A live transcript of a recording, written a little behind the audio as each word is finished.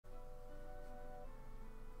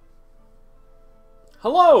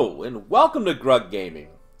Hello, and welcome to Grug Gaming,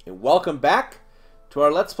 and welcome back to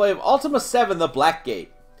our Let's Play of Ultima 7, the Black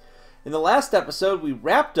Gate. In the last episode, we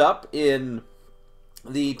wrapped up in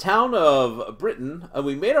the town of Britain, and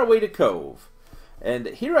we made our way to Cove. And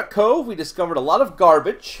here at Cove, we discovered a lot of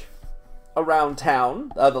garbage around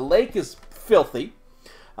town. The lake is filthy.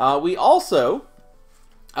 We also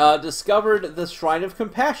discovered the Shrine of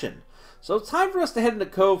Compassion. So it's time for us to head into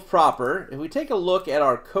Cove proper. If we take a look at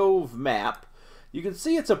our Cove map, you can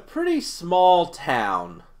see it's a pretty small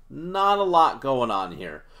town. Not a lot going on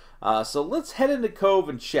here. So let's head into Cove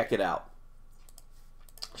and check it out.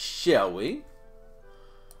 Shall we?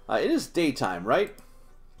 It is daytime, right?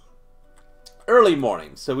 Early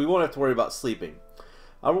morning, so we won't have to worry about sleeping.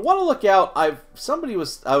 I want to look out. I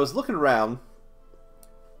was looking around,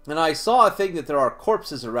 and I saw a thing that there are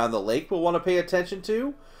corpses around the lake we'll want to pay attention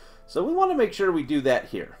to. So we want to make sure we do that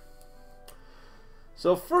here.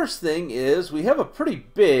 So first thing is, we have a pretty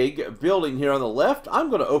big building here on the left. I'm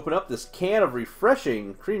going to open up this can of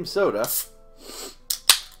refreshing cream soda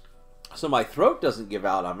so my throat doesn't give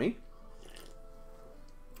out on me.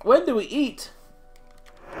 When do we eat?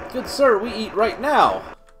 Good sir, we eat right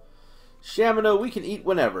now. Shamino, we can eat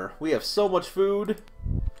whenever. We have so much food.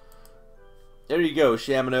 There you go,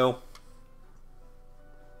 Shamino.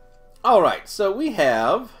 Alright, so we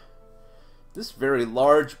have this very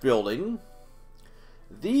large building.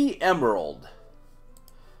 The Emerald.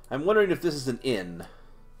 I'm wondering if this is an inn.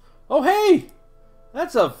 Oh, hey!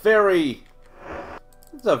 That's a very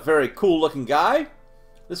cool looking guy.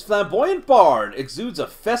 This flamboyant bard exudes a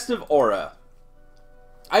festive aura.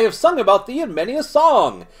 I have sung about thee in many a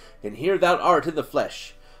song, and here thou art in the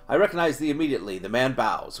flesh. I recognize thee immediately. The man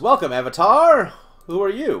bows. Welcome, Avatar. Who are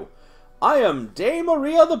you? I am Dame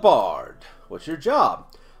Maria the Bard. What's your job?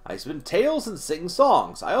 I spin tales and sing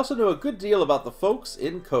songs. I also know a good deal about the folks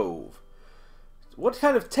in Cove. What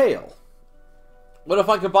kind of tale? What if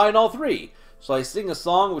I combine all three? Shall I sing a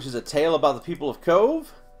song which is a tale about the people of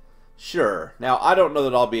Cove? Sure. Now, I don't know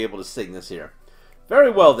that I'll be able to sing this here. Very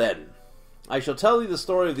well, then. I shall tell you the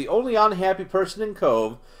story of the only unhappy person in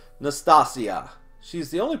Cove, Nastasia. She's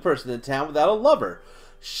the only person in town without a lover.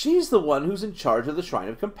 She's the one who's in charge of the Shrine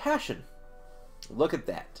of Compassion. Look at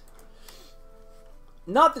that.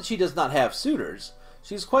 Not that she does not have suitors.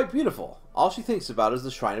 She's quite beautiful. All she thinks about is the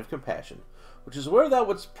Shrine of Compassion, which is where thou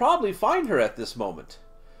wouldst probably find her at this moment.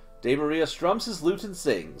 De Maria strums his lute and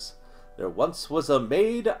sings. There once was a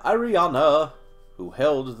maid, Ariana, who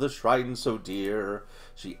held the shrine so dear.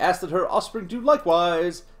 She asked that her offspring do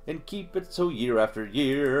likewise, and keep it so year after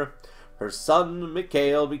year. Her son,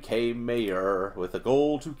 Mikhail, became mayor, with a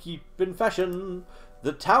goal to keep in fashion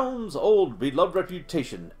the town's old beloved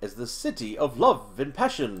reputation as the city of love and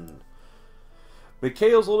passion.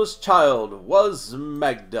 Mikhail's oldest child was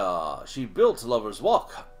Magda. She built Lover's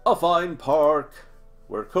Walk, a fine park,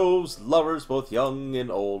 where Cove's lovers, both young and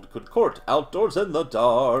old, could court outdoors in the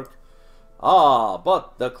dark. Ah,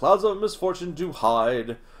 but the clouds of misfortune do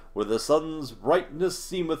hide, where the sun's brightness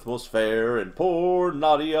seemeth most fair, and poor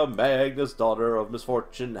Nadia, Magda's daughter of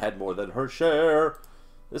misfortune, had more than her share.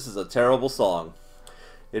 This is a terrible song.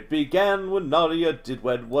 It began when Nadia did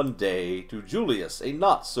wed one day to Julius, a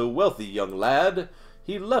not-so-wealthy young lad.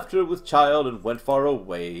 He left her with child and went far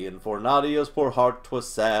away, and for Nadia's poor heart 'twas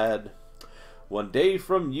sad. One day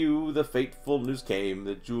from you the fateful news came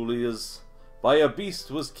that Julius by a beast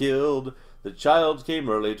was killed. The child came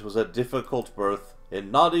early, 'twas a difficult birth,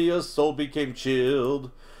 and Nadia's soul became chilled.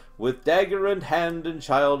 With dagger in hand and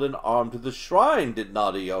child in arm to the shrine did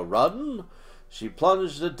Nadia run. She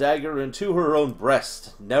plunged a dagger into her own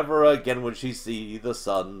breast. Never again would she see the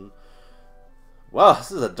sun. Wow, this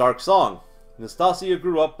is a dark song. Nastasia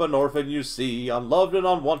grew up an orphan, you see, unloved and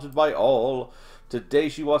unwanted by all. Today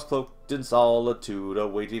she was cloaked in solitude,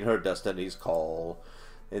 awaiting her destiny's call.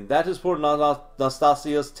 And that is poor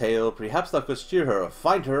Nastasia's tale. Perhaps thou couldst cheer her.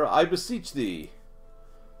 Find her, I beseech thee.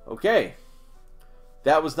 Okay.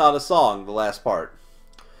 That was not a song, the last part.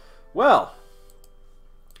 Well,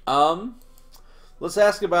 let's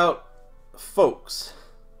ask about folks.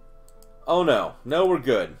 Oh no. No, we're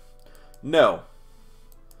good. No.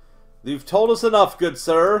 You've told us enough, good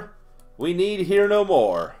sir. We need hear no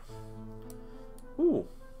more. Ooh.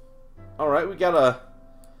 Alright, we got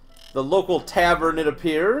the local tavern, it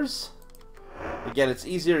appears. Again, it's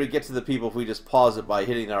easier to get to the people if we just pause it by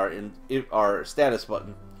hitting our status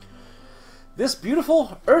button. This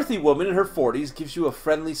beautiful, earthy woman in her 40s gives you a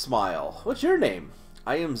friendly smile. What's your name?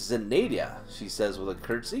 I am Zenadia, she says with a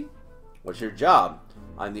curtsy. What's your job?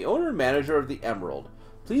 I'm the owner and manager of the Emerald.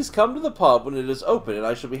 Please come to the pub when it is open, and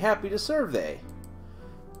I shall be happy to serve thee.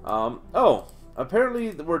 Oh, Apparently,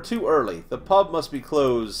 we're too early. The pub must be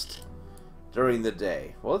closed during the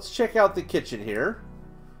day. Well, let's check out the kitchen here.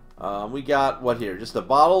 We got, what here? Just a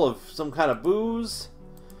bottle of some kind of booze,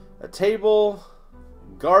 a table,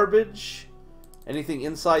 garbage, anything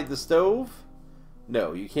inside the stove?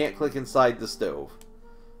 No, you can't click inside the stove.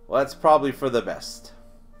 Well, that's probably for the best.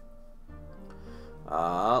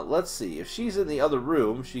 Let's see. If she's in the other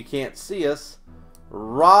room, she can't see us.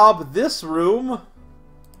 Rob this room.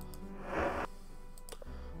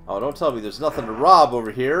 Oh, don't tell me there's nothing to rob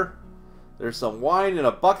over here. There's some wine in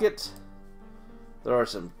a bucket. There are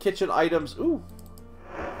some kitchen items. Ooh.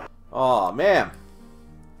 Aw, man.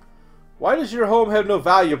 Why does your home have no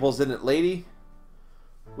valuables in it, lady?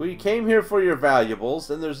 We came here for your valuables,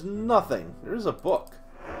 and there's nothing. There's a book.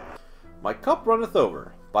 My Cup Runneth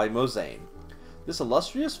Over, by Mosaigne. This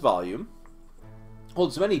illustrious volume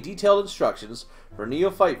holds many detailed instructions for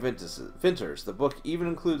neophyte vintners. The book even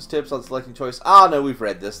includes tips on selecting choice. Ah, no, we've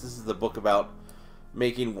read this. This is the book about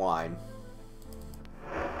making wine.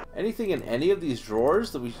 Anything in any of these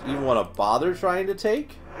drawers that we even want to bother trying to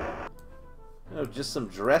take? You know, just some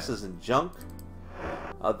dresses and junk.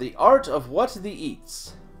 The Art of What Thee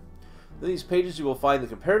Eats. In these pages you will find the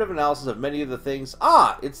comparative analysis of many of the things.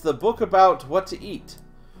 Ah, it's the book about what to eat.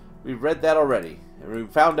 We've read that already, and we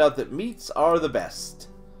found out that meats are the best.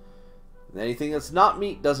 And anything that's not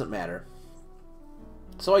meat doesn't matter.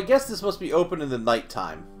 So I guess this must be open in the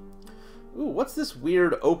nighttime. Ooh, what's this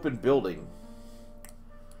weird open building?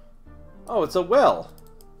 Oh, it's a well.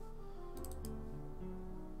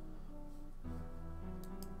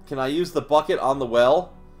 Can I use the bucket on the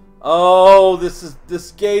well? Oh,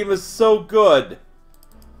 this game is so good.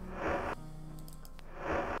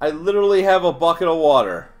 I literally have a bucket of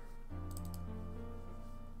water.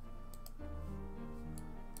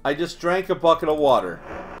 I just drank a bucket of water.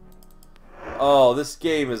 Oh, this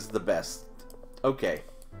game is the best. Okay.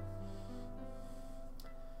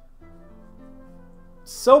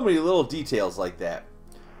 So many little details like that.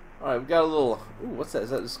 Alright, we got a little... Ooh, what's that? Is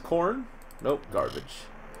that just corn? Nope, garbage.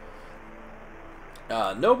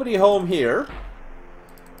 Nobody home here.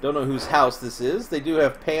 Don't know whose house this is. They do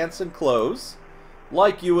have pants and clothes,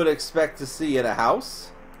 like you would expect to see in a house.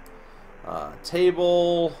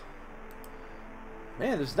 Table...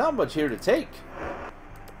 Man, there's not much here to take.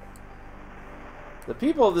 The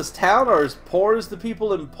people of this town are as poor as the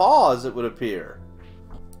people in Paws, it would appear.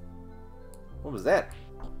 What was that?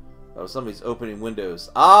 Oh, somebody's opening windows.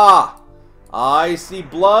 Ah! I see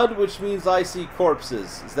blood, which means I see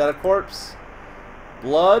corpses. Is that a corpse?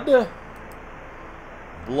 Blood.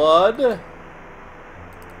 Blood.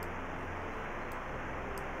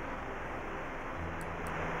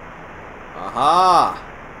 Aha!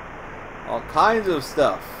 All kinds of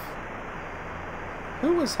stuff.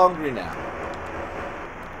 Who is hungry now?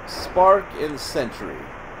 Spark and Sentry.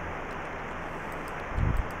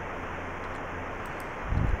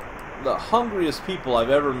 The hungriest people I've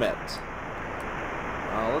ever met.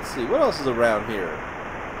 Let's see, what else is around here?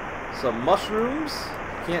 Some mushrooms.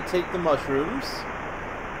 Can't take the mushrooms.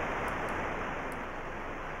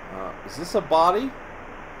 Is this a body?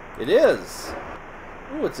 It is.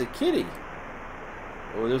 Ooh, it's a kitty.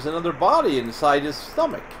 Oh, there's another body inside his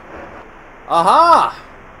stomach. Aha!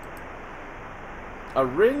 A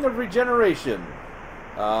ring of regeneration.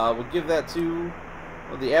 We'll give that to...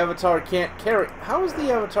 Well, the Avatar can't carry... How is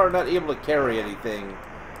the Avatar not able to carry anything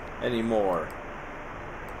anymore?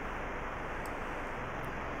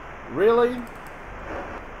 Really?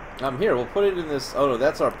 Here, we'll put it in this... Oh, no,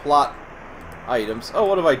 that's our plot items. Oh,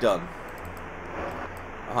 what have I done?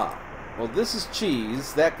 Aha. Well, this is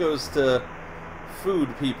cheese. That goes to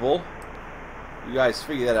food people. You guys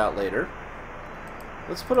figure that out later.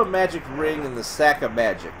 Let's put a magic ring in the sack of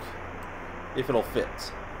magic. If it'll fit.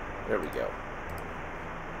 There we go.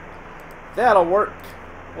 That'll work.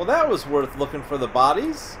 Well, that was worth looking for the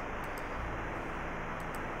bodies.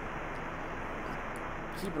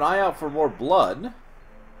 Keep an eye out for more blood.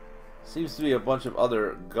 Seems to be a bunch of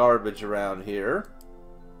other garbage around here.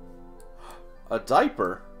 A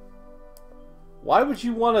diaper? Why would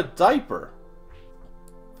you want a diaper?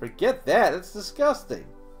 Forget that. It's disgusting.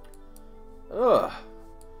 Ugh.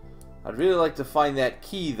 I'd really like to find that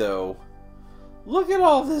key, though. Look at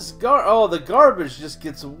all this oh, the garbage just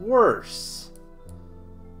gets worse.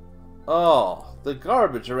 Oh, the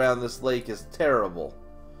garbage around this lake is terrible.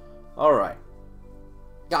 Alright.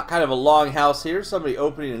 Got kind of a long house here. Somebody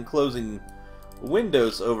opening and closing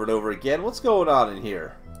windows over and over again. What's going on in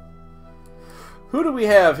here? Who do we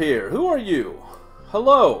have here? Who are you?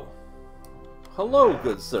 Hello. Hello,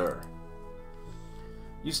 good sir.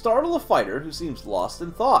 You startle a fighter who seems lost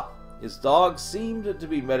in thought. His dog seemed to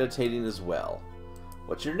be meditating as well.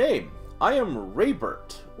 What's your name? I am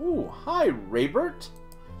Raybert. Ooh, hi, Raybert.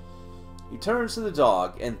 He turns to the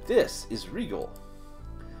dog, and this is Regal.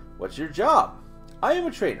 What's your job? I am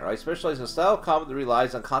a trainer. I specialize in a style of combat that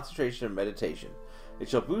relies on concentration and meditation. It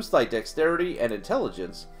shall boost thy dexterity and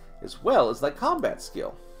intelligence, as well as thy combat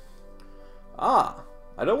skill. Ah,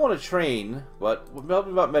 I don't want to train, but help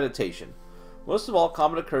me about meditation. Most of all,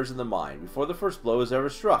 combat occurs in the mind, before the first blow is ever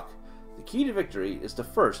struck. The key to victory is to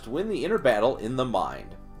first win the inner battle in the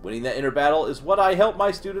mind. Winning that inner battle is what I help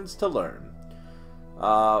my students to learn.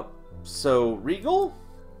 So, Regal?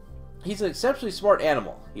 He's an exceptionally smart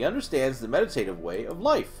animal. He understands the meditative way of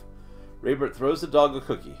life. Raybert throws the dog a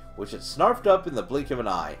cookie, which it snarfed up in the blink of an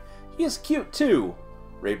eye. He is cute, too,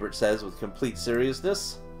 Raybert says with complete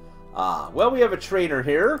seriousness. Ah, well, we have a trainer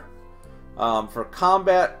here for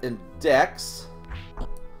combat and dex,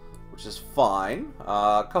 which is fine.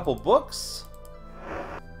 A couple books.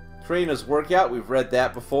 Trina's Workout, we've read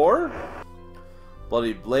that before.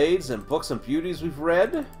 Bloody Blades and Books and Beauties we've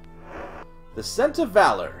read. The Scent of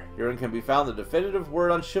Valor. Herein can be found the definitive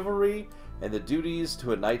word on chivalry and the duties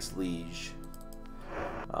to a knight's liege.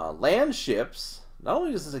 Land ships. Not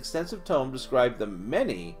only does this extensive tome describe the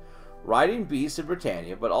many riding beasts in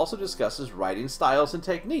Britannia, but also discusses riding styles and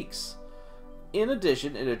techniques. In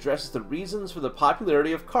addition, it addresses the reasons for the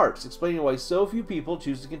popularity of carts, explaining why so few people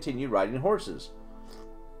choose to continue riding horses.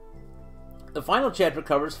 The final chapter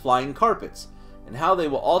covers flying carpets, and how they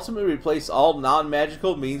will ultimately replace all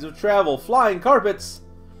non-magical means of travel. Flying carpets!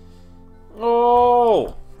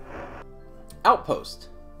 Oh! Outpost.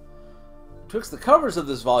 Twixt the covers of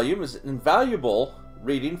this volume is invaluable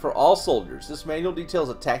reading for all soldiers. This manual details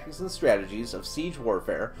the tactics and strategies of siege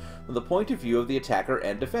warfare from the point of view of the attacker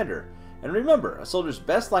and defender. And remember, a soldier's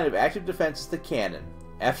best line of active defense is the cannon.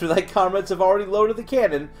 After thy comrades have already loaded the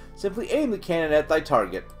cannon, simply aim the cannon at thy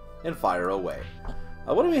target and fire away.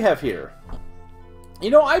 What do we have here?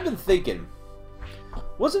 You know, I've been thinking,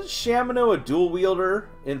 wasn't Shamino a dual wielder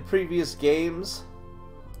in previous games?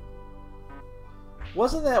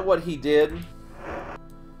 Wasn't that what he did?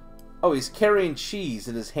 Oh, he's carrying cheese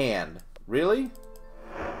in his hand. Really?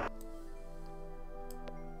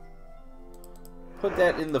 Put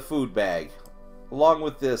that in the food bag. Along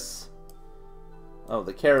with this. Oh,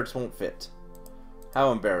 the carrots won't fit.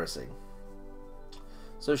 How embarrassing.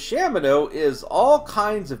 So Shamino is all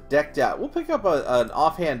kinds of decked out. We'll pick up an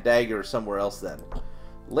offhand dagger somewhere else then.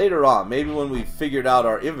 Later on, maybe when we've figured out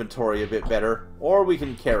our inventory a bit better. Or we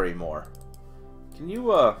can carry more. Can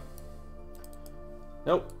you,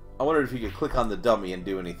 Nope. I wondered if you could click on the dummy and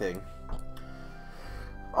do anything.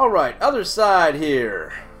 Alright, other side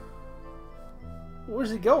here.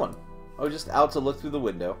 Where's he going? Oh, just out to look through the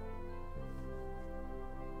window.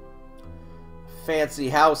 Fancy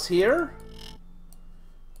house here.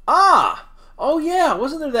 Ah! Oh yeah,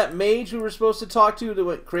 wasn't there that mage we were supposed to talk to that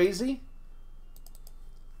went crazy?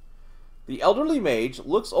 The elderly mage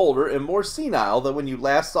looks older and more senile than when you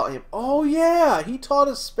last saw him. Oh yeah, he taught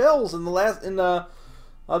us spells in the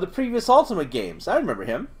previous Ultima games. I remember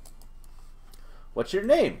him. What's your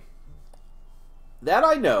name? That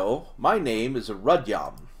I know. My name is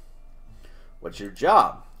Rudyam. What's your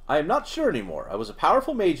job? I am not sure anymore. I was a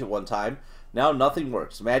powerful mage at one time. Now nothing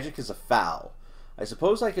works. Magic is a foul. I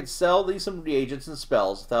suppose I could sell thee some reagents and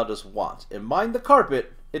spells if thou dost want. And mind the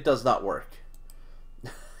carpet, it does not work.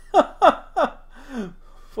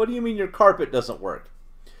 What do you mean your carpet doesn't work?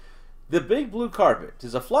 The big blue carpet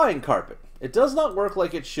is a flying carpet. It does not work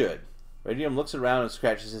like it should. Radium looks around and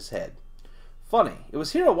scratches his head. Funny, it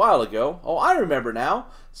was here a while ago. Oh, I remember now.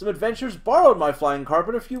 Some adventurers borrowed my flying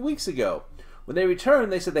carpet a few weeks ago. When they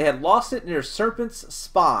returned, they said they had lost it near Serpent's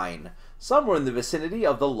Spine, somewhere in the vicinity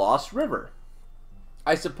of the Lost River.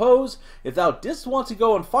 I suppose, if thou didst want to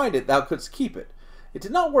go and find it, thou couldst keep it. It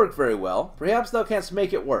did not work very well. Perhaps thou canst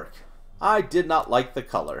make it work. I did not like the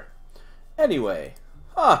color. Anyway,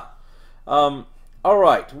 alright,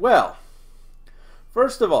 well,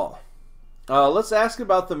 first of all, let's ask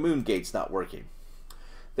about the moon gates not working.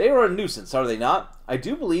 They are a nuisance, are they not? I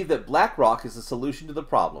do believe that black rock is the solution to the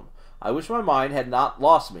problem. I wish my mind had not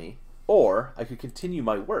lost me, or I could continue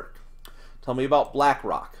my work. Tell me about black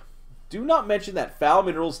rock. Do not mention that foul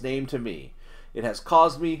mineral's name to me. It has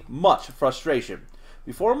caused me much frustration.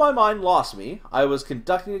 Before my mind lost me, I was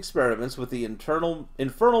conducting experiments with the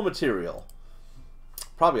infernal material.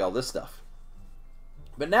 Probably all this stuff.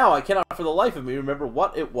 But now I cannot for the life of me remember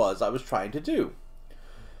what it was I was trying to do.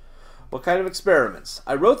 What kind of experiments?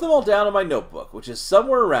 I wrote them all down in my notebook, which is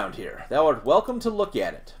somewhere around here. Thou art welcome to look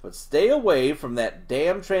at it, but stay away from that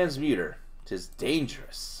damn transmuter. 'Tis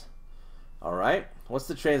dangerous. Alright, what's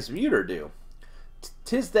the transmuter do?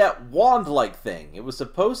 'Tis that wand-like thing. It was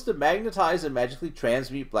supposed to magnetize and magically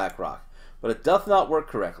transmute black rock, but it doth not work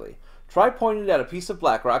correctly. Try pointing at a piece of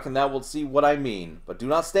black rock, and thou wilt see what I mean. But do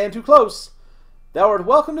not stand too close. Thou art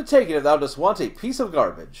welcome to take it if thou dost want a piece of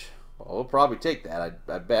garbage. Well, we'll probably take that,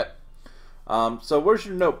 I bet. So where's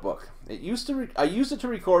your notebook? I used it to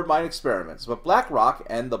record my experiments, but black rock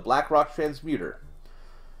and the black rock transmuter.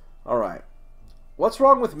 Alright. What's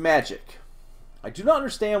wrong with magic? I do not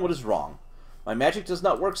understand what is wrong. My magic does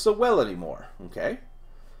not work so well anymore. Okay.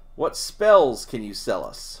 What spells can you sell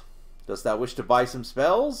us? Dost thou wish to buy some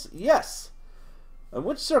spells? Yes. And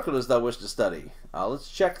which circle does thou wish to study?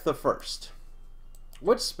 Let's check the first.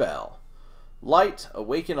 Which spell? Light,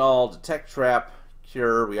 awaken all, detect trap,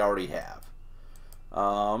 cure, we already have.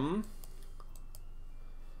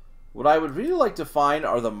 What I would really like to find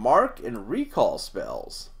are the mark and recall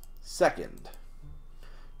spells. Second.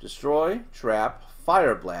 Destroy, trap,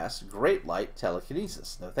 fire blast, great light,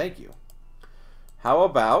 telekinesis. No thank you. How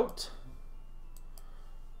about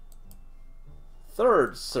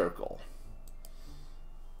third circle?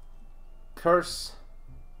 Curse,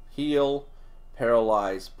 heal,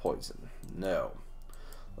 paralyze, poison. No.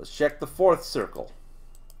 Let's check the fourth circle.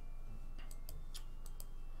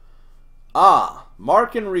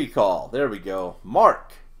 Mark and recall. There we go.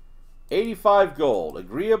 Mark. 85 gold.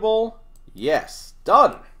 Agreeable? Yes.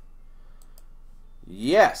 Done.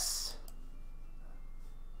 Yes.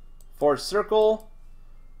 Fourth circle.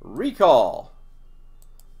 Recall.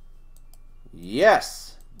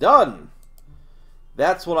 Yes. Done.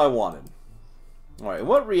 That's what I wanted. Alright,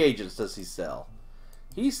 what reagents does he sell?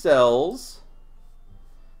 He sells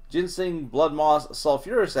ginseng, blood moss,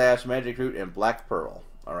 sulfurous ash, magic root, and black pearl.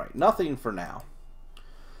 Alright, nothing for now.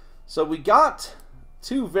 So we got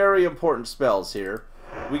two very important spells here.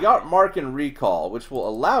 We got mark and recall, which will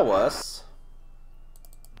allow us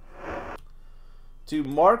to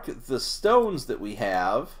mark the stones that we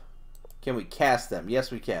have. Can we cast them?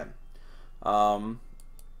 Yes, we can. I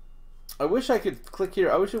wish I could click here.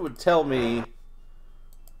 I wish it would tell me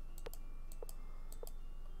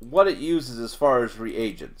what it uses as far as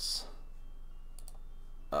reagents.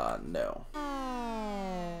 No.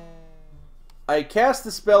 I cast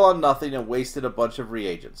the spell on nothing and wasted a bunch of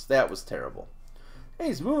reagents. That was terrible. Hey,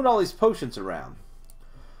 he's moving all these potions around.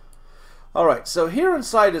 Alright, so here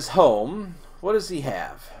inside his home, what does he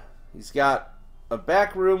have? He's got a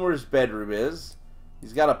back room where his bedroom is.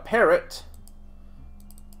 He's got a parrot.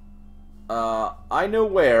 I know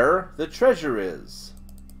where the treasure is.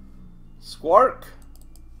 Squark.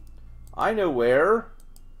 I know where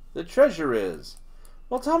the treasure is.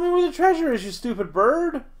 Well, tell me where the treasure is, you stupid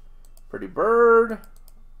bird. Pretty bird.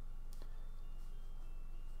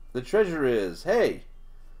 The treasure is... Hey,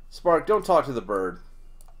 Spark, don't talk to the bird.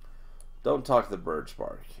 Don't talk to the bird,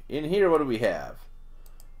 Spark. In here, what do we have?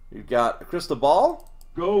 We've got a crystal ball.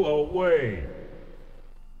 Go away.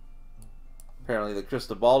 Apparently the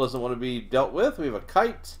crystal ball doesn't want to be dealt with. We have a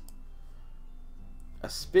kite. A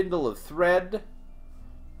spindle of thread.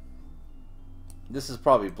 This is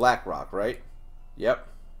probably black rock, right? Yep.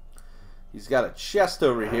 He's got a chest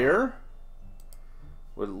over here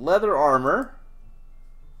with leather armor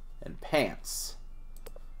and pants.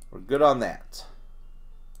 We're good on that.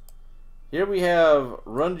 Here we have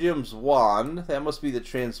Runjum's wand. That must be the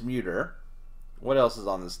transmuter. What else is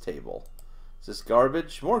on this table? Is this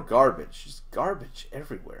garbage? More garbage. Just garbage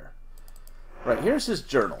everywhere. Right, here's his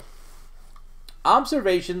journal.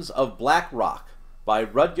 Observations of Black Rock by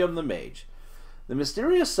Rudjum the Mage. The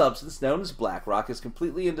mysterious substance known as black rock is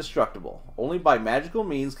completely indestructible. Only by magical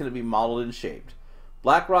means can it be modeled and shaped.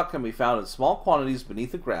 Black rock can be found in small quantities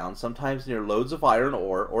beneath the ground, sometimes near loads of iron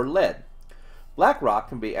ore or lead. Black rock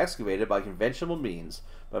can be excavated by conventional means,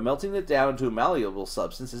 but melting it down into a malleable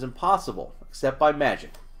substance is impossible, except by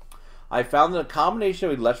magic. I found that a combination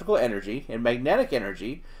of electrical energy and magnetic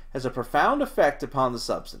energy has a profound effect upon the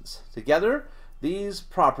substance. Together, these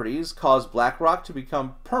properties cause black rock to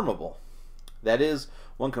become permeable. That is,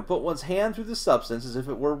 one can put one's hand through the substance as if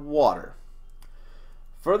it were water.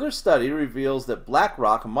 Further study reveals that black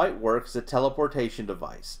rock might work as a teleportation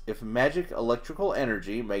device if magic, electrical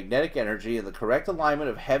energy, magnetic energy, and the correct alignment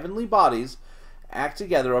of heavenly bodies act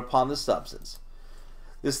together upon the substance.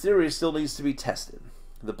 This theory still needs to be tested.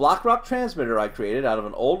 The black rock transmitter I created out of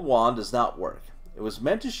an old wand does not work. It was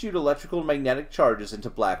meant to shoot electrical and magnetic charges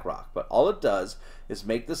into black rock, but all it does is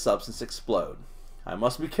make the substance explode. I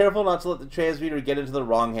must be careful not to let the transmuter get into the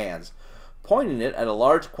wrong hands. Pointing it at a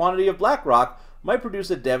large quantity of black rock might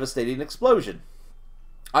produce a devastating explosion.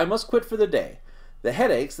 I must quit for the day. The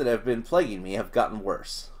headaches that have been plaguing me have gotten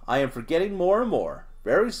worse. I am forgetting more and more.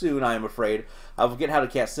 Very soon, I am afraid, I will forget how to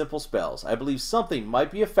cast simple spells. I believe something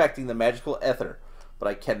might be affecting the magical ether, but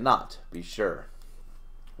I cannot be sure.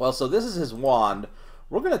 Well, so this is his wand.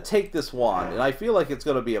 We're going to take this wand, and I feel like it's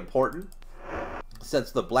going to be important,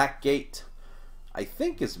 since the Black Gate, I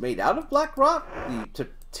think, is made out of black rock, the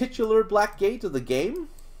titular Black Gate of the game.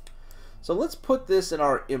 So let's put this in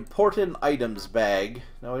our important items bag.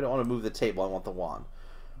 No, I don't want to move the table. I want the wand.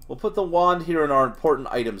 We'll put the wand here in our important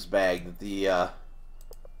items bag that the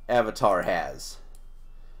avatar has.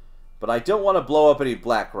 But I don't want to blow up any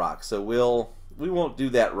black rock, so we won't do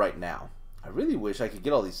that right now. I really wish I could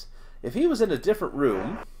get all these. If he was in a different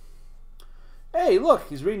room. Hey, look,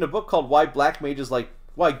 he's reading a book called Why Good Mages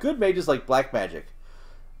Like Black Magic.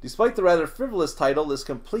 Despite the rather frivolous title, this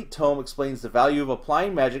complete tome explains the value of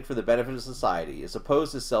applying magic for the benefit of society, as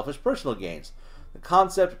opposed to selfish personal gains. The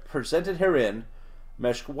concept presented herein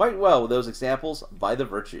mesh quite well with those examples by the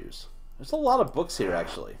virtues. There's a lot of books here,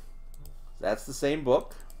 actually. That's the same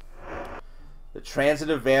book. The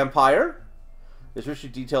Transitive Vampire. This richly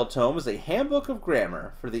detailed tome is a handbook of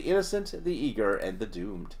grammar for the innocent, the eager, and the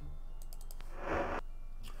doomed.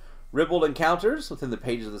 Ribald Encounters. Within the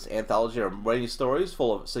pages of this anthology are many stories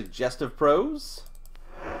full of suggestive prose.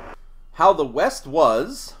 How the West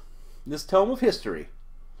Was. This tome of history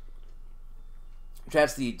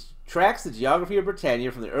tracks the geography of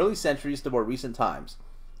Britannia from the early centuries to more recent times.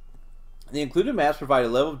 The included maps provide a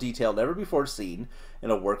level of detail never before seen in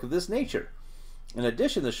a work of this nature. In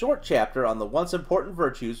addition, the short chapter on the once important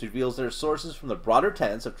virtues reveals their sources from the broader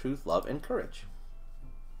tenets of truth, love, and courage.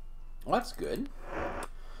 Well, that's good.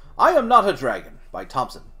 I Am Not a Dragon by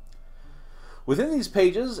Thompson. Within these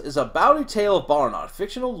pages is a bouty tale of Barnard,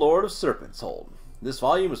 fictional Lord of Serpent's Hold. This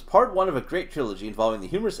volume is part one of a great trilogy involving the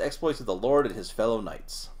humorous exploits of the Lord and his fellow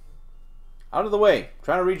knights. Out of the way,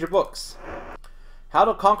 trying to read your books. How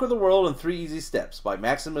to Conquer the World in 3 Easy Steps by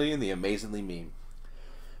Maximilian the Amazingly Mean.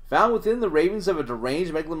 Found within the ravings of a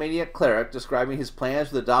deranged megalomaniac cleric describing his plans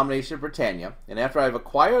for the domination of Britannia, and after I have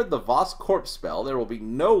acquired the Voss Corpse spell, there will be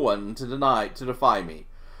no one to defy me.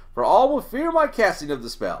 For all will fear my casting of the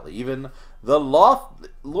spell, even the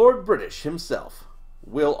Lord British himself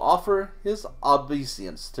will offer his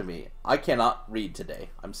obeisance to me. I cannot read today.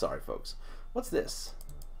 I'm sorry, folks. What's this?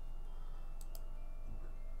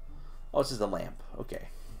 Oh, it's just a lamp. Okay.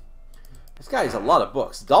 This guy has a lot of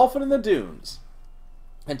books. Dolphin in the Dunes.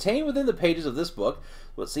 Contained within the pages of this book,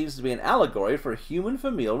 what seems to be an allegory for human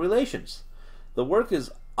familial relations. The work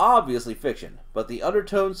is obviously fiction, but the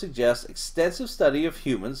undertone suggests extensive study of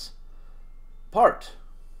humans.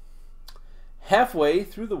 Halfway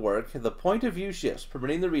through the work, the point of view shifts,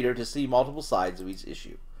 permitting the reader to see multiple sides of each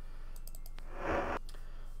issue.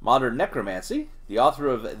 Modern Necromancy. The author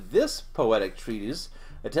of this poetic treatise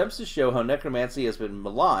attempts to show how necromancy has been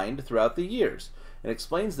maligned throughout the years, and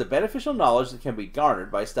explains the beneficial knowledge that can be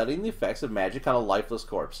garnered by studying the effects of magic on a lifeless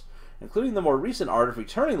corpse, including the more recent art of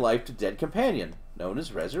returning life to dead companion, known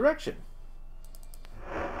as resurrection.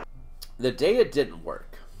 The Day It Didn't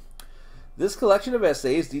Work. This collection of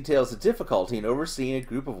essays details the difficulty in overseeing a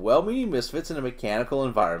group of well-meaning misfits in a mechanical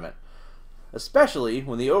environment, especially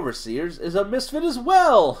when the overseer is a misfit as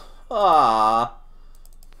well. Ah.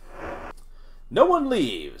 No One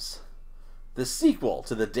Leaves. The sequel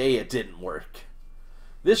to The Day It Didn't Work.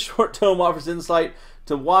 This short tome offers insight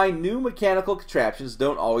to why new mechanical contraptions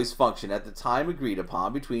don't always function at the time agreed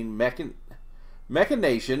upon between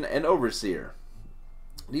machination and overseer,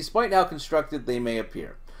 despite how constructed they may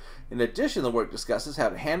appear. In addition, the work discusses how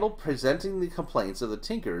to handle presenting the complaints of the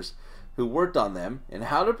tinkers who worked on them, and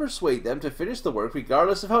how to persuade them to finish the work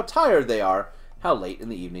regardless of how tired they are, how late in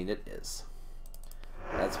the evening it is.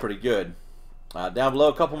 That's pretty good. Down below,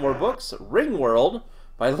 a couple more books. Ringworld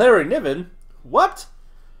by Larry Niven. What?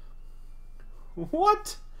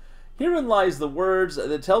 What? Herein lies the words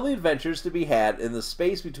that tell the adventures to be had in the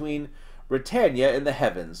space between Britannia and the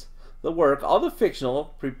heavens. The work, although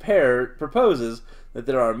fictional, proposes that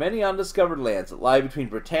there are many undiscovered lands that lie between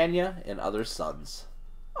Britannia and other suns.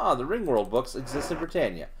 The Ringworld books exist in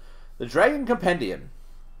Britannia. The Dragon Compendium.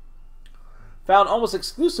 Found almost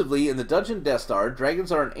exclusively in the Dungeon Death Star,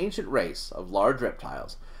 dragons are an ancient race of large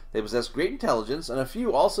reptiles. They possess great intelligence, and a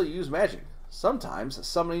few also use magic, sometimes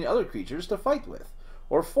summoning other creatures to fight with,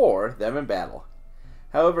 or for, them in battle.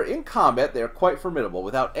 However, in combat they are quite formidable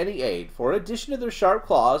without any aid, for in addition to their sharp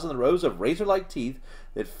claws and the rows of razor-like teeth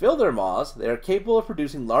that fill their maws, they are capable of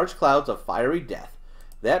producing large clouds of fiery death.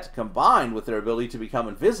 That, combined with their ability to become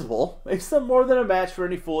invisible, makes them more than a match for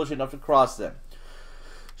any foolish enough to cross them.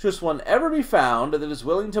 Should one ever be found that is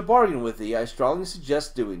willing to bargain with thee, I strongly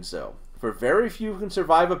suggest doing so. For very few can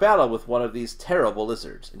survive a battle with one of these terrible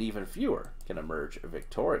lizards, and even fewer can emerge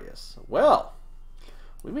victorious. Well,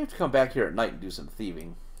 we may have to come back here at night and do some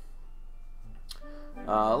thieving.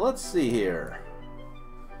 Let's see here.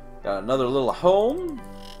 Got another little home.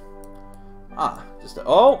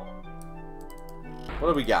 Oh! What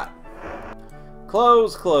do we got?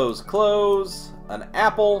 Clothes, clothes, clothes. An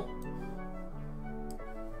apple.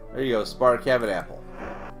 There you go, Spark, have an apple.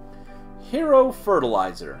 Hero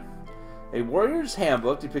Fertilizer. A warrior's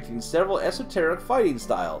handbook depicting several esoteric fighting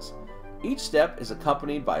styles. Each step is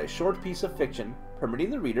accompanied by a short piece of fiction,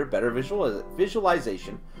 permitting the reader better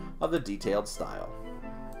visualization of the detailed style.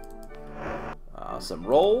 Some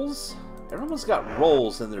rolls. Everyone's got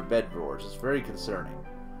rolls in their bed drawers. It's very concerning.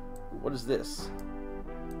 What is this?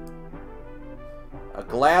 A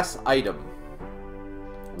glass item.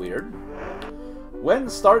 Weird. When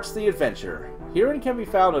starts the adventure? Herein can be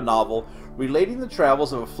found a novel relating the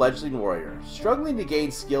travels of a fledgling warrior, struggling to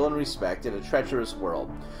gain skill and respect in a treacherous world.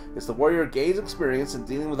 As the warrior gains experience in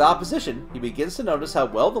dealing with opposition, he begins to notice how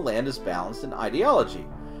well the land is balanced in ideology.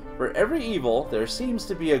 For every evil, there seems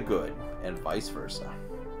to be a good, and vice versa.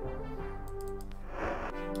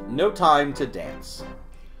 No Time to Dance.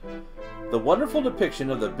 The wonderful depiction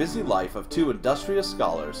of the busy life of two industrious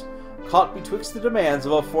scholars, caught betwixt the demands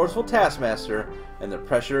of a forceful taskmaster and the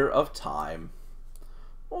pressure of time.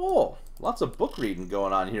 Oh, lots of book reading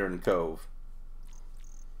going on here in Cove.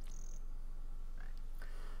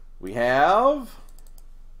 We have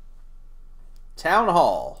Town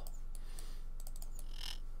Hall.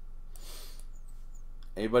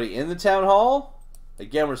 Anybody in the Town Hall?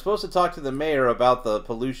 Again, we're supposed to talk to the mayor about the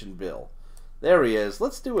pollution bill. There he is.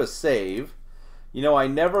 Let's do a save. You know, I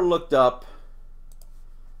never looked up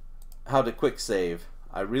how to quick save.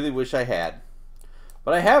 I really wish I had.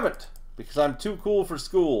 But I haven't, because I'm too cool for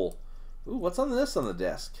school. Ooh, what's on this on the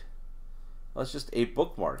desk? Well, it's just a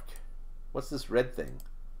bookmark. What's this red thing?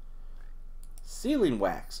 Sealing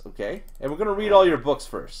wax, okay. And we're going to read all your books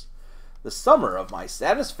first. The Summer of My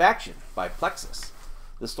Satisfaction by Plexus.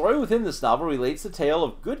 The story within this novel relates the tale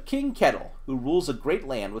of good King Kettle, who rules a great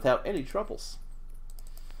land without any troubles.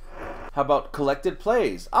 How about collected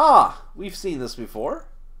plays? Ah, we've seen this before.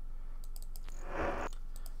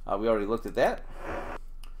 We already looked at that.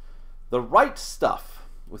 The Right Stuff.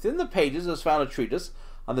 Within the pages is found a treatise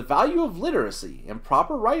on the value of literacy and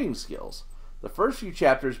proper writing skills. The first few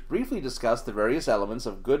chapters briefly discuss the various elements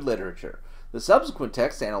of good literature. The subsequent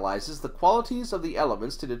text analyzes the qualities of the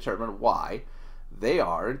elements to determine why they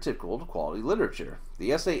are integral to quality literature.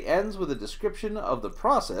 The essay ends with a description of the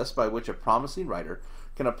process by which a promising writer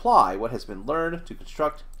can apply what has been learned to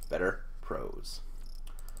construct better prose.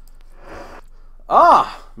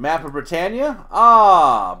 Map of Britannia.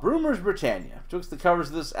 Broomer's Britannia. Betwixt the covers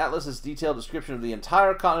of this atlas is detailed description of the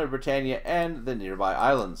entire continent of Britannia and the nearby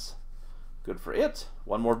islands. Good for it.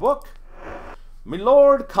 One more book.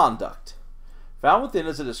 Milord Conduct. Found within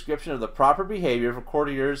is a description of the proper behavior for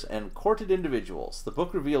courtiers and courted individuals. The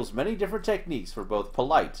book reveals many different techniques for both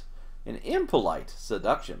polite and impolite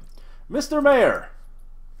seduction. Mr. Mayor,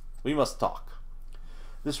 we must talk.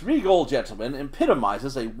 This regal gentleman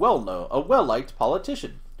epitomizes a well-liked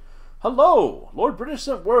politician. Hello! Lord British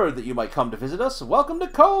sent word that you might come to visit us. Welcome to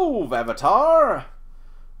Cove, Avatar!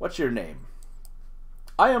 What's your name?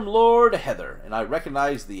 I am Lord Heather, and I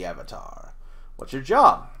recognize the Avatar. What's your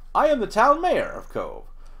job? I am the town mayor of Cove,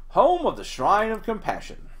 home of the Shrine of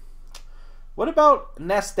Compassion. What about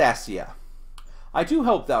Nastasia? I do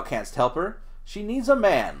hope thou canst help her. She needs a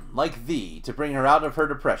man like thee to bring her out of her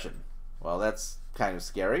depression. Well, that's kind of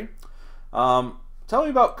scary. Tell me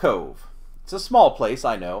about Cove. It's a small place,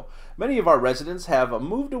 I know. Many of our residents have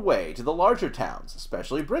moved away to the larger towns,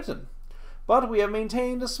 especially Britain. But we have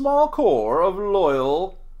maintained a small core of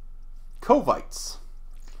loyal Covites.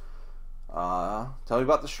 Tell me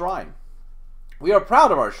about the shrine. We are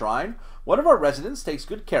proud of our shrine. One of our residents takes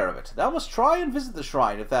good care of it. Thou must try and visit the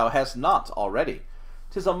shrine if thou hast not already.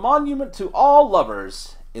 'Tis a monument to all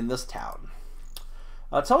lovers in this town.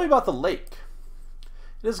 Tell me about the lake.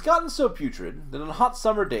 It has gotten so putrid that on hot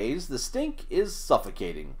summer days the stink is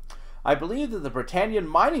suffocating. I believe that the Britannian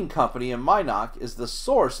Mining Company in Minot is the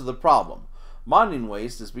source of the problem. Mining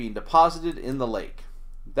waste is being deposited in the lake.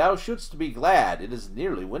 Thou shouldst be glad it is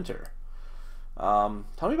nearly winter.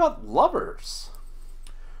 Tell me about lovers.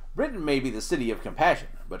 Britain may be the city of compassion,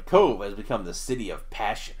 but Cove has become the city of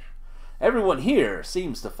passion. Everyone here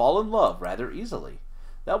seems to fall in love rather easily.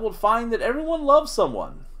 Thou wilt find that everyone loves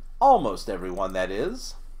someone. Almost everyone, that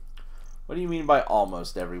is. What do you mean by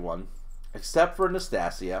almost everyone? Except for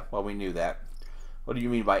Nastasia. Well, we knew that. What do you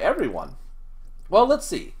mean by everyone? Well, let's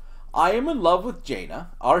see. I am in love with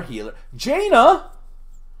Jaina, our healer. Jaina?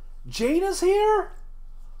 Jaina's here?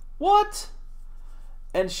 What?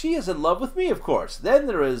 And she is in love with me, of course. Then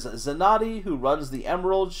there is Zanati, who runs the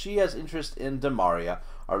Emerald. She has interest in Demaria,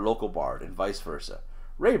 our local bard, and vice versa.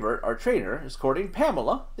 Raybert, our trainer, is courting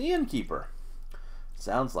Pamela, the innkeeper.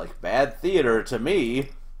 Sounds like bad theater to me.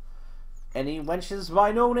 Any wenches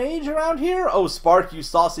mine own age around here? Oh, Spark, you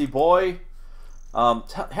saucy boy. I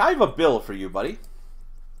have a bill for you, buddy.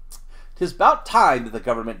 'Tis about time that the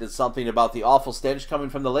government did something about the awful stench coming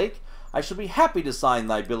from the lake. I shall be happy to sign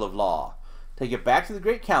thy bill of law. Take it back to the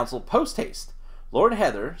Great Council post-haste. Lord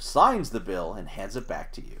Heather signs the bill and hands it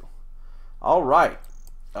back to you. All right.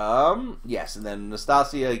 Yes, and then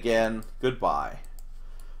Nastasia again. Goodbye.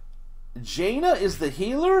 Jaina is the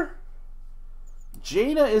healer?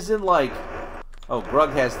 Jaina is in, like... Oh,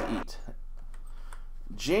 Grug has to eat.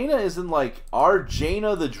 Jaina is in, like, our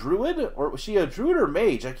Jaina the Druid? Or was she a Druid or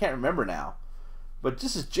Mage? I can't remember now. But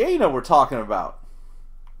this is Jaina we're talking about.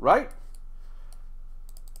 Right?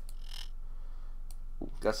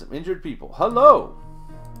 Got some injured people. Hello!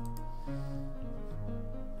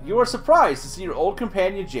 You are surprised to see your old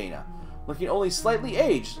companion Jaina, looking only slightly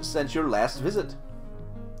aged since your last visit.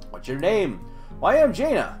 What's your name? Why, I am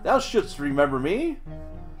Jaina. Thou shouldst remember me.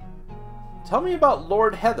 Tell me about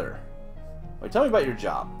Lord Heather. Wait, tell me about your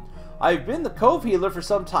job. I have been the Cove healer for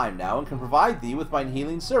some time now and can provide thee with mine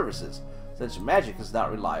healing services, since your magic is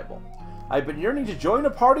not reliable. I have been yearning to join a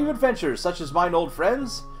party of adventurers such as mine old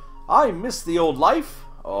friends. I miss the old life.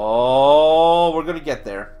 Oh, we're going to get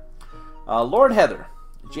there. Lord Heather.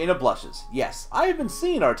 Jaina blushes. Yes, I have been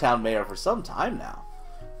seeing our town mayor for some time now.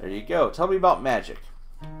 There you go. Tell me about magic.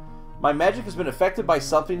 My magic has been affected by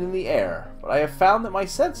something in the air, but I have found that my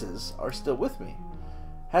senses are still with me.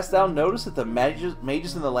 Hast thou noticed that the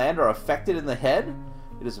mages in the land are affected in the head?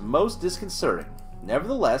 It is most disconcerting.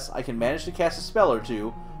 Nevertheless, I can manage to cast a spell or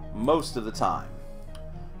two most of the time.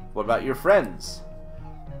 What about your friends?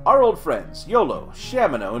 Our old friends, Yolo,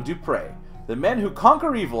 Shamino, and Dupre, the men who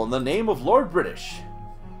conquer evil in the name of Lord British.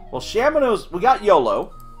 Well, Shamino's... We got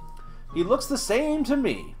Yolo. He looks the same to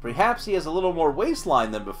me. Perhaps he has a little more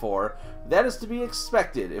waistline than before. That is to be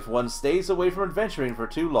expected if one stays away from adventuring for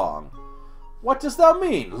too long. What dost thou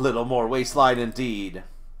mean, little more waistline indeed?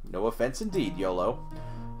 No offense indeed, Yolo.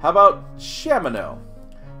 How about Shamino?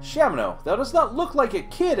 Shamino, thou dost not look like a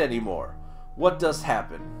kid anymore. What does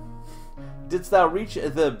happen? Didst thou reach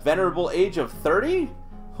the venerable age of 30?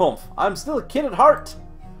 Humph, I'm still a kid at heart.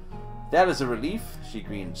 That is a relief, she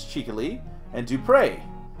grins cheekily. And Dupre,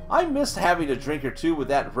 I missed having a drink or two with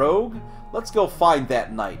that rogue. Let's go find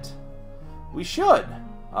that knight. We should.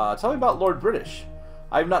 Tell me about Lord British.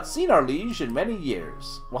 I have not seen our liege in many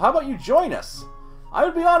years. Well, how about you join us? I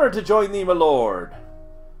would be honored to join thee, my lord.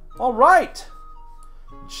 All right.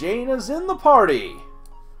 Jaina's in the party.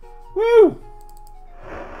 Woo!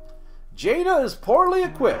 Jaina is poorly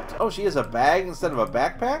equipped. Oh, she has a bag instead of a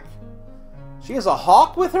backpack? She has a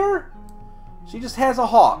hawk with her? She just has a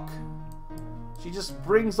hawk. She just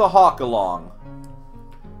brings the hawk along.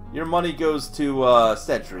 Your money goes to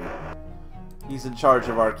Sentry. He's in charge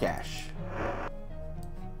of our cash.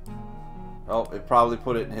 Oh, it probably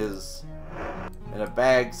put it in a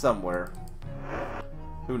bag somewhere.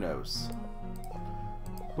 Who knows?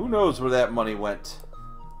 Who knows where that money went?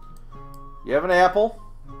 You have an apple?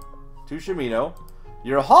 To Shamino.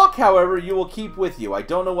 Your hawk, however, you will keep with you. I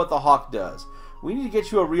don't know what the hawk does. We need to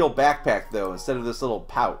get you a real backpack, though, instead of this little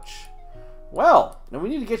pouch. Well, and we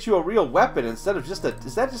need to get you a real weapon instead of just a...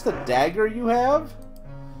 Is that just a dagger you have?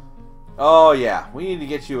 Oh, yeah. We need to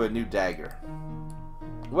get you a new dagger.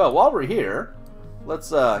 Well, while we're here, let's,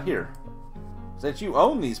 here. Since you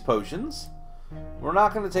own these potions, we're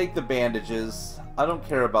not going to take the bandages. I don't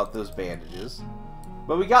care about those bandages.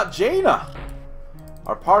 But we got Jaina!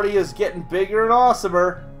 Our party is getting bigger and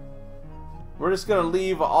awesomer. We're just going to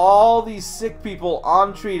leave all these sick people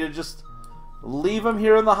untreated. Just leave them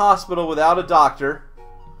here in the hospital without a doctor.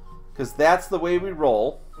 Because that's the way we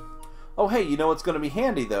roll. Oh, hey, you know what's going to be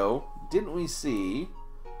handy, though? Didn't we see...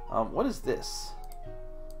 what is this?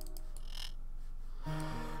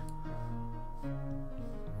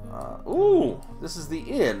 Ooh, this is the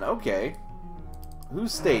inn. Okay. Who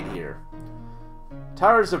stayed here?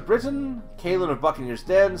 Towers of Britain, Kalen of Buckingham's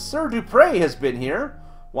Den, Sir Dupre has been here,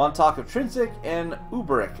 Wantok of Trinsic, and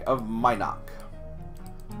Uberic of Minok.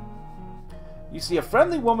 You see a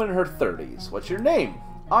friendly woman in her 30s. What's your name?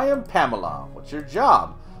 I am Pamela. What's your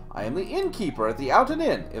job? I am the innkeeper at the Outen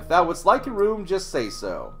Inn. If thou wouldst like a room, just say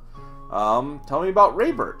so. Tell me about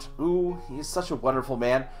Raybert. Ooh, he is such a wonderful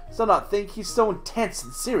man. Still not think he's so intense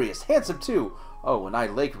and serious. Handsome, too. Oh, and I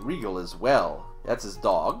like Regal as well. That's his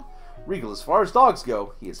dog. Regal, as far as dogs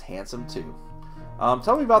go, he is handsome too.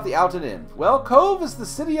 Tell me about the Oughton Inn. Well, Cove is the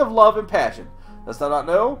city of love and passion. Dost thou not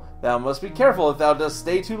know? Thou must be careful if thou dost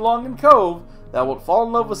stay too long in Cove. Thou wilt fall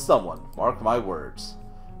in love with someone. Mark my words.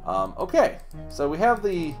 Okay, so we have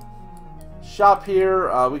the shop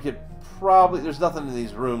here. We could probably... There's nothing in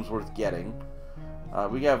these rooms worth getting.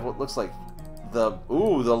 We have what looks like the...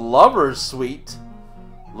 Ooh, the lover's suite.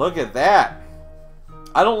 Look at that.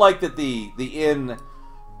 I don't like that the inn...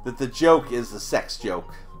 That the joke is the sex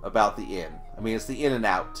joke about the inn. I mean, it's the in and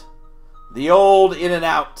out. The old in and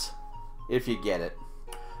out, if you get it.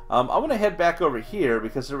 I'm going to head back over here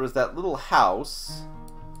because there was that little house.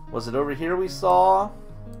 Was it over here we saw?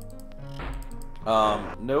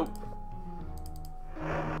 Nope.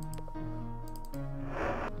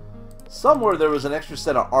 Somewhere there was an extra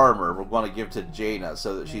set of armor we want to give to Jaina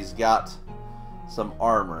so that she's got some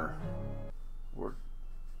armor.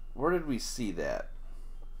 Where did we see that?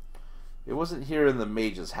 It wasn't here in the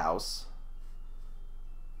mage's house.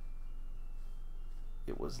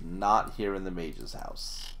 It was not here in the mage's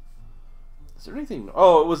house. Is there anything?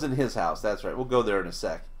 Oh, it was in his house. That's right. We'll go there in a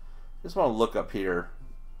sec. Just want to look up here.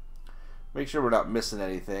 Make sure we're not missing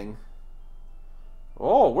anything.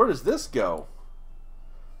 Oh, where does this go?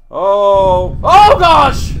 Oh. Oh,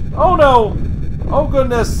 gosh! Oh, no! Oh,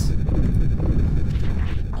 goodness!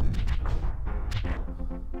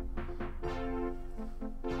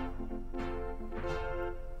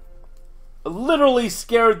 Literally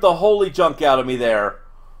scared the holy junk out of me there.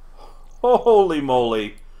 Holy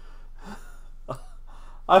moly.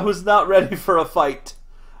 I was not ready for a fight.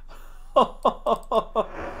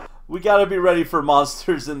 We gotta be ready for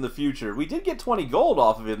monsters in the future. We did get 20 gold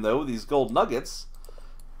off of him, though, these gold nuggets.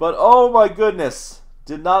 But, oh my goodness.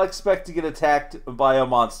 Did not expect to get attacked by a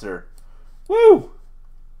monster. Woo!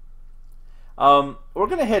 We're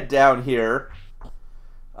gonna head down here.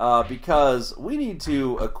 Because we need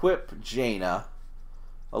to equip Jaina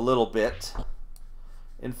a little bit.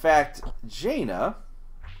 In fact, Jaina,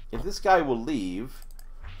 if this guy will leave,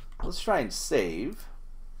 let's try and save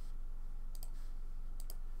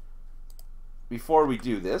before we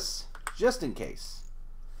do this, just in case.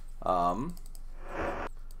 Oh,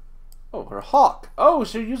 her hawk. Oh,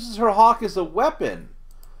 she uses her hawk as a weapon.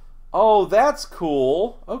 Oh, that's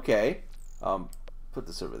cool. Okay. Put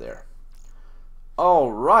this over there.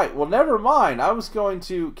 All right. Well, never mind. I was going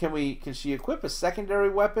to... Can she equip a secondary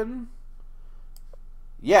weapon?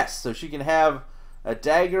 Yes. So she can have a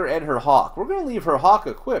dagger and her hawk. We're going to leave her hawk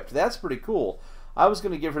equipped. That's pretty cool. I was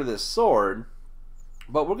going to give her this sword,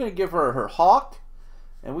 but we're going to give her her hawk,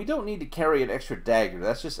 and we don't need to carry an extra dagger.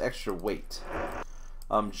 That's just extra weight.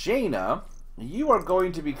 Jaina, you are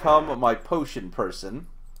going to become my potion person,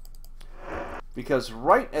 because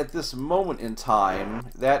right at this moment in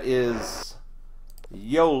time, that is...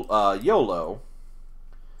 YOLO.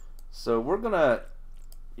 So we're gonna...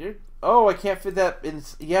 oh, I can't fit that in.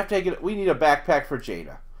 You have to take it. We need a backpack for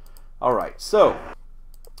Jaina. Alright, so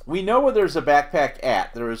we know where there's a backpack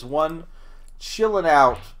at. There is one chilling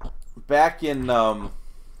out back in on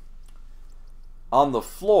the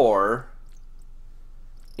floor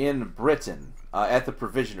in Britain at the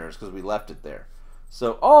Provisioners, because we left it there.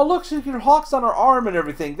 So, oh look, she can hawks on her arm and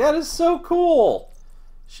everything. That is so cool.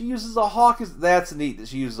 She uses a hawk. That's neat that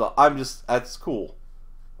she uses a... That's cool.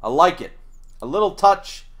 I like it. A little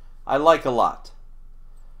touch I like a lot.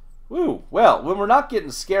 Woo. Well, when we're not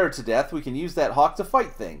getting scared to death, we can use that hawk to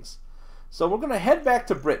fight things. So we're going to head back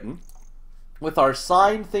to Britain with our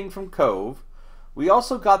sign thing from Cove. We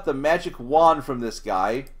also got the magic wand from this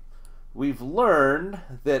guy. We've learned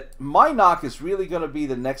that Minot is really going to be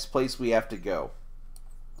the next place we have to go.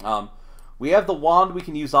 We have the wand we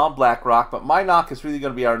can use on Blackrock, but Minot is really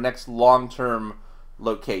going to be our next long-term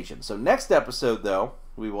location. So next episode, though,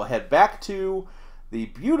 we will head back to the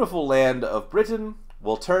beautiful land of Britain.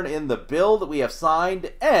 We'll turn in the bill that we have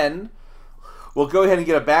signed, and we'll go ahead and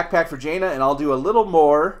get a backpack for Jaina, and I'll do a little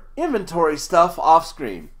more inventory stuff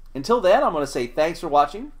off-screen. Until then, I'm going to say thanks for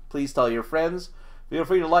watching. Please tell your friends. Feel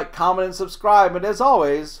free to like, comment, and subscribe. And as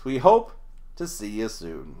always, we hope to see you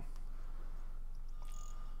soon.